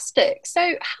 Fantastic.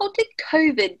 So how did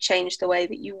COVID change the way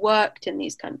that you worked in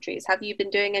these countries? Have you been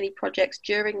doing any projects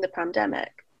during the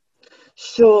pandemic?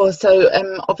 Sure. So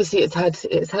obviously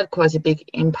it's had quite a big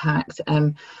impact. I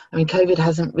mean, COVID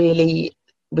hasn't really,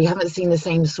 we haven't seen the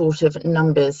same sort of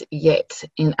numbers yet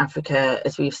in Africa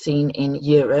as we've seen in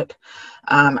Europe.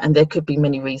 And there could be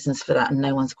many reasons for that, and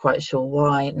no one's quite sure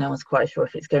why. No one's quite sure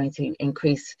if it's going to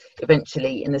increase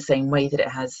eventually in the same way that it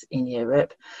has in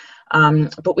Europe.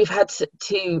 But we've had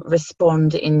to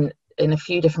respond in a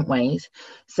few different ways.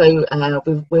 So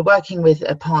we're working with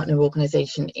a partner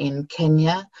organisation in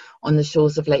Kenya on the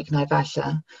shores of Lake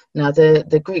Naivasha. Now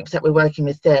the group that we're working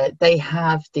with there, they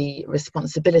have the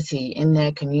responsibility in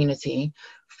their community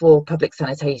for public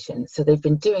sanitation. So they've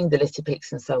been doing the litter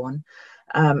picks and so on,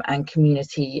 and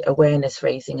community awareness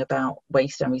raising about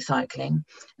waste and recycling,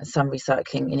 and some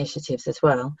recycling initiatives as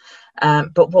well.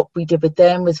 But what we did with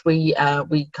them was we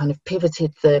kind of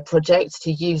pivoted the project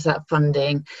to use that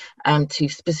funding to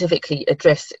specifically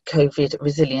address COVID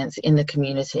resilience in the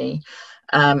community.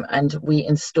 And we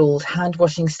installed hand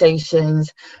washing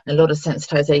stations, a lot of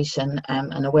sensitization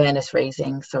and awareness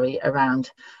raising,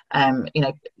 around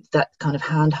that kind of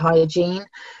hand hygiene,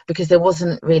 because there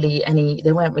weren't really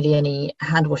any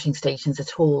hand washing stations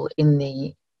at all in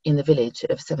the village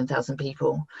of 7,000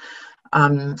 people.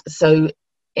 So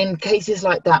in cases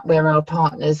like that where our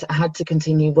partners had to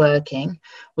continue working,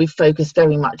 we focused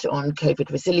very much on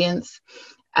COVID resilience.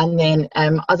 And then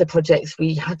other projects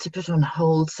we had to put on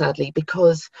hold, sadly,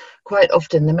 because quite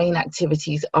often the main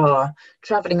activities are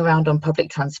travelling around on public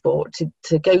transport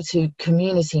to go to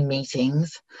community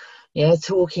meetings,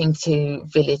 talking to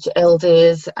village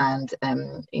elders and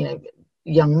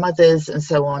young mothers and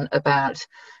so on about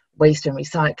waste and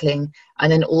recycling,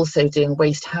 and then also doing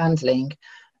waste handling.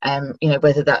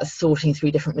 Whether that's sorting through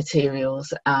different materials,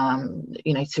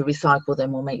 to recycle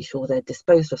them or make sure they're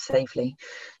disposed of safely.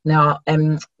 Now,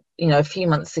 a few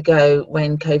months ago,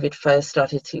 when COVID first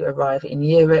started to arrive in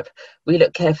Europe, we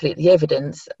looked carefully at the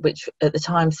evidence, which at the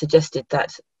time suggested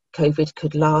that COVID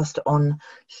could last on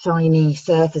shiny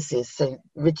surfaces, so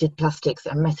rigid plastics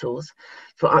and metals,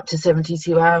 for up to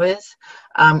 72 hours,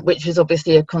 which was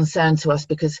obviously a concern to us,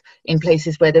 because in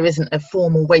places where there isn't a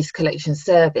formal waste collection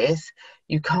service,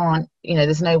 you can't,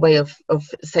 there's no way of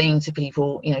saying to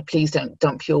people, please don't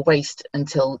dump your waste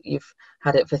until you've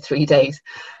had it for 3 days.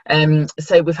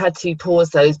 So we've had to pause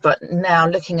those, but now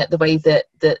looking at the way that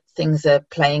things are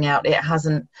playing out, it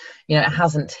hasn't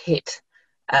hit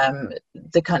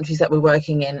the countries that we're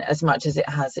working in as much as it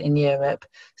has in Europe.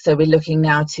 So we're looking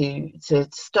now to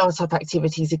start up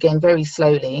activities again very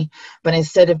slowly, but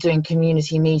instead of doing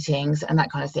community meetings and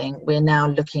that kind of thing, we're now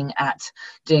looking at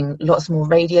doing lots more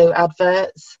radio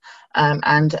adverts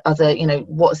and other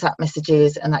WhatsApp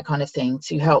messages and that kind of thing,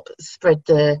 to help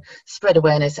spread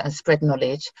awareness and spread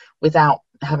knowledge without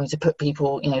having to put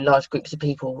people, large groups of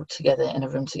people together in a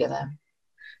room together.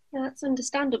 Yeah, that's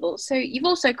understandable. So you've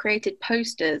also created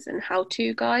posters and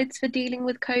how-to guides for dealing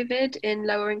with COVID in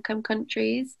lower income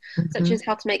countries, such as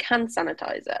how to make hand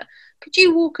sanitizer. Could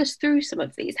you walk us through some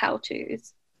of these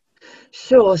how-tos?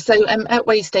 Sure. So at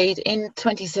WasteAid in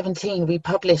 2017, we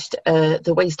published the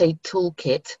WasteAid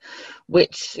Toolkit,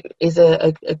 which is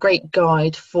a great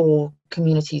guide for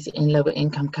communities in lower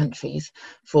income countries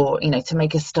for, to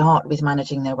make a start with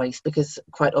managing their waste, because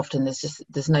quite often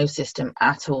there's no system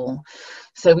at all.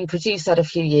 So we produced that a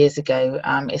few years ago.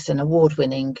 It's an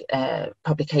award-winning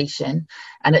publication,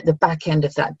 and at the back end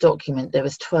of that document there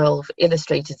was 12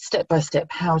 illustrated step-by-step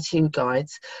how-to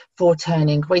guides for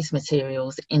turning waste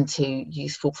materials into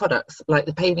useful products, like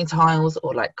the paving tiles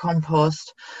or like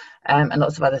compost, and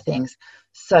lots of other things.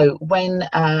 So when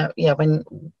the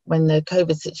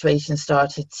COVID situation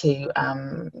started to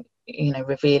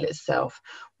reveal itself,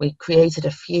 we created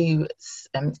a few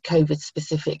COVID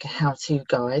specific how-to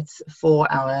guides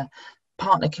for our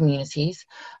partner communities.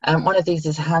 One of these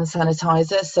is hand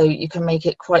sanitizer, so you can make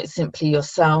it quite simply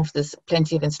yourself. There's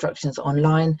plenty of instructions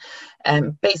online.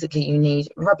 Basically you need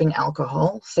rubbing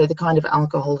alcohol, so the kind of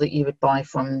alcohol that you would buy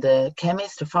from the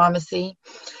chemist or pharmacy,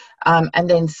 and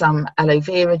then some aloe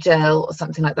vera gel or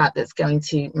something like that that's going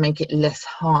to make it less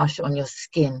harsh on your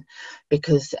skin,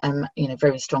 because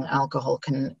very strong alcohol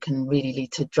can really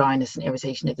lead to dryness and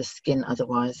irritation of the skin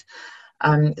otherwise.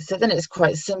 So then it's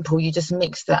quite simple. You just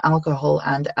mix the alcohol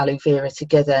and aloe vera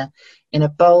together in a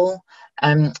bowl.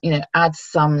 Add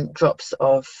some drops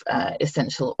of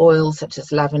essential oil such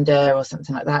as lavender or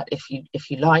something like that if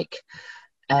you like,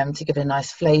 to give it a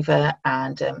nice flavour,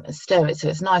 and stir it so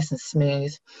it's nice and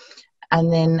smooth.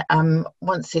 And then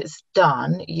once it's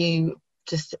done, you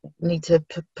just need to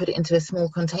put it into a small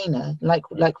container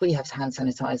like we have hand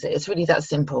sanitizer. It's really that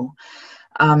simple.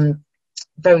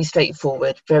 Very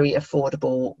straightforward, very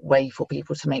affordable way for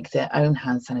people to make their own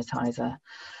hand sanitizer.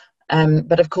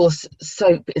 But of course,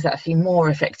 soap is actually more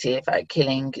effective at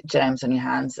killing germs on your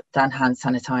hands than hand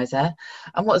sanitizer.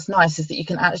 And what's nice is that you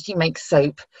can actually make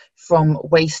soap from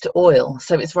waste oil.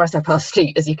 So it's right up our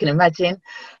street, as you can imagine.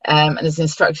 And there's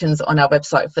instructions on our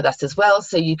website for that as well.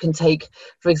 So you can take,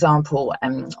 for example,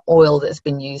 oil that's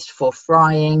been used for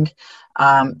frying.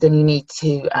 Then you need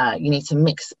to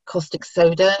mix caustic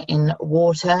soda in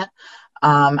water,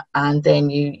 and then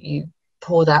you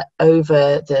pour that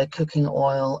over the cooking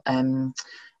oil,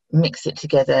 mix it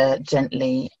together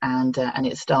gently, and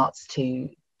it starts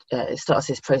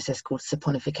this process called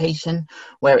saponification,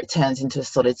 where it turns into a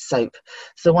solid soap.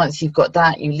 So once you've got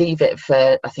that, you leave it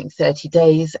for I think 30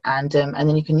 days, and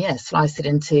then you can slice it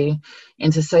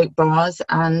into soap bars,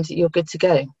 and you're good to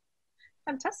go.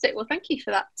 Fantastic. Well, thank you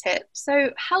for that tip. So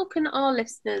how can our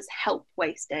listeners help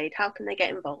WasteAid? How can they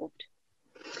get involved?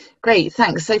 Great,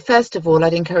 thanks. So first of all,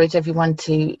 I'd encourage everyone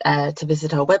to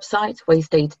visit our website,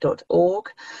 wasteaid.org.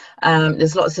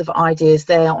 There's lots of ideas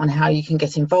there on how you can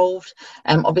get involved.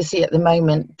 Obviously, at the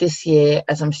moment, this year,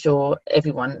 as I'm sure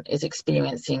everyone is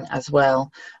experiencing as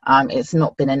well, it's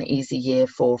not been an easy year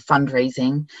for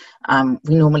fundraising.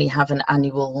 We normally have an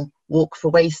annual Walk for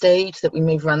Waste Aid that we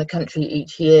move around the country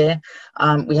each year.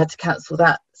 We had to cancel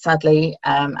that, sadly,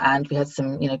 and we had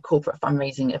some corporate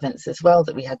fundraising events as well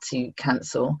that we had to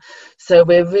cancel. So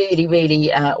we're really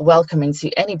welcoming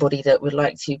to anybody that would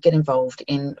like to get involved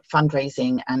in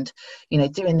fundraising and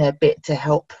doing their bit to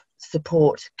help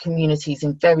support communities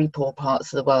in very poor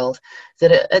parts of the world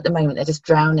that at the moment they're just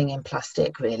drowning in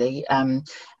plastic, really. And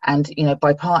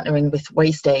by partnering with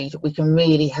Waste Aid, we can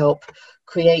really help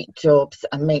create jobs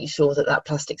and make sure that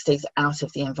plastic stays out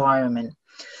of the environment.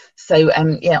 So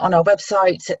on our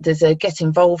website there's a get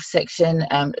involved section,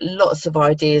 lots of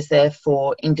ideas there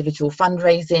for individual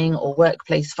fundraising or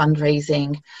workplace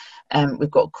fundraising.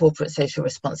 We've got corporate social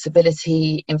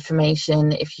responsibility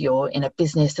information if you're in a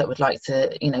business that would like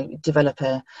to develop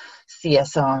a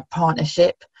CSR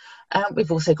partnership.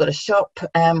 We've also got a shop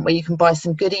where you can buy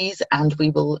some goodies, and we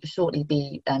will shortly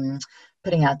be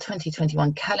putting our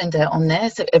 2021 calendar on there.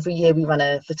 So every year we run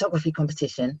a photography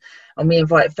competition and we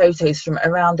invite photos from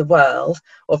around the world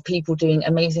of people doing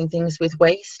amazing things with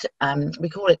waste. We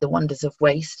call it the Wonders of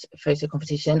Waste photo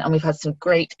competition, and we've had some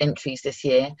great entries this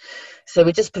year. So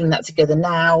we're just putting that together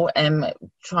now,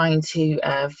 trying to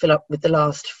fill up with the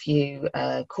last few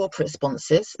corporate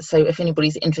sponsors. So if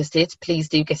anybody's interested, please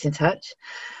do get in touch.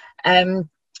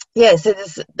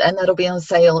 So that'll be on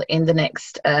sale in the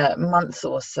next month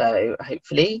or so,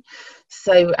 hopefully.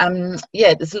 So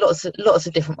there's lots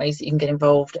of different ways that you can get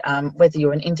involved, whether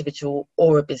you're an individual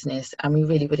or a business, and we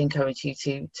really would encourage you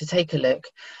to take a look.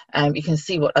 You can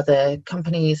see what other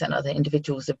companies and other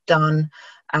individuals have done,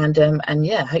 and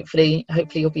hopefully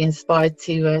you'll be inspired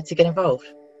to get involved.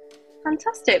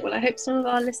 Fantastic. Well, I hope some of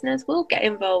our listeners will get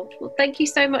involved. Well, thank you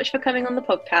so much for coming on the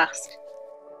podcast.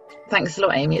 Thanks a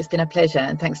lot, Amy. It's been a pleasure,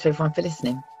 and thanks to everyone for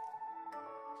listening.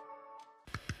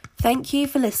 Thank you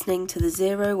for listening to the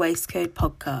Zero Waste Code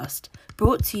podcast,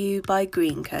 brought to you by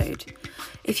Greencode.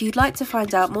 If you'd like to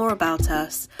find out more about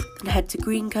us, then head to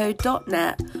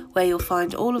greencode.net, where you'll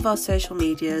find all of our social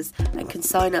medias and can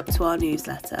sign up to our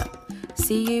newsletter.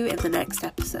 See you in the next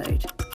episode.